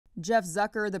Jeff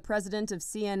Zucker, the president of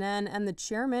CNN and the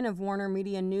chairman of Warner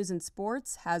Media News and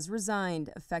Sports, has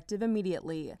resigned, effective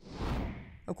immediately.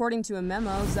 According to a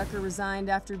memo, Zucker resigned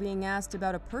after being asked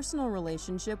about a personal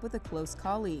relationship with a close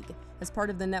colleague as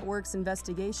part of the network's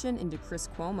investigation into Chris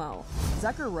Cuomo.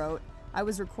 Zucker wrote, "I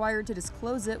was required to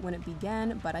disclose it when it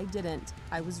began, but I didn't.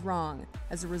 I was wrong.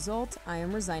 As a result, I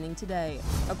am resigning today."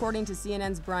 According to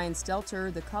CNN's Brian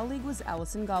Stelter, the colleague was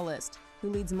Allison Gollust, who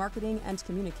leads marketing and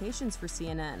communications for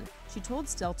CNN. She told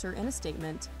Stelter in a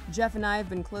statement, "Jeff and I have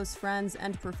been close friends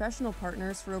and professional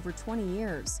partners for over 20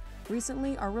 years.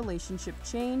 Recently, our relationship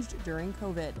changed during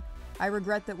COVID. I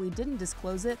regret that we didn't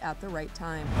disclose it at the right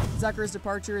time." Zucker's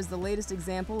departure is the latest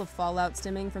example of fallout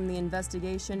stemming from the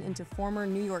investigation into former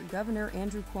New York Governor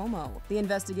Andrew Cuomo. The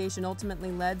investigation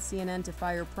ultimately led CNN to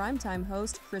fire primetime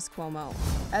host Chris Cuomo.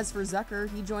 As for Zucker,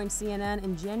 he joined CNN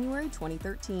in January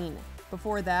 2013.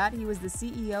 Before that, he was the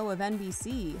CEO of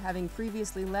NBC, having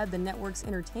previously led the network's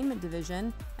entertainment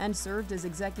division and served as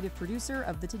executive producer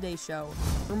of The Today Show.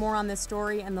 For more on this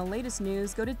story and the latest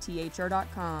news, go to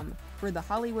THR.com. For the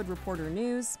Hollywood Reporter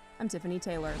News, I'm Tiffany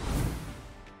Taylor.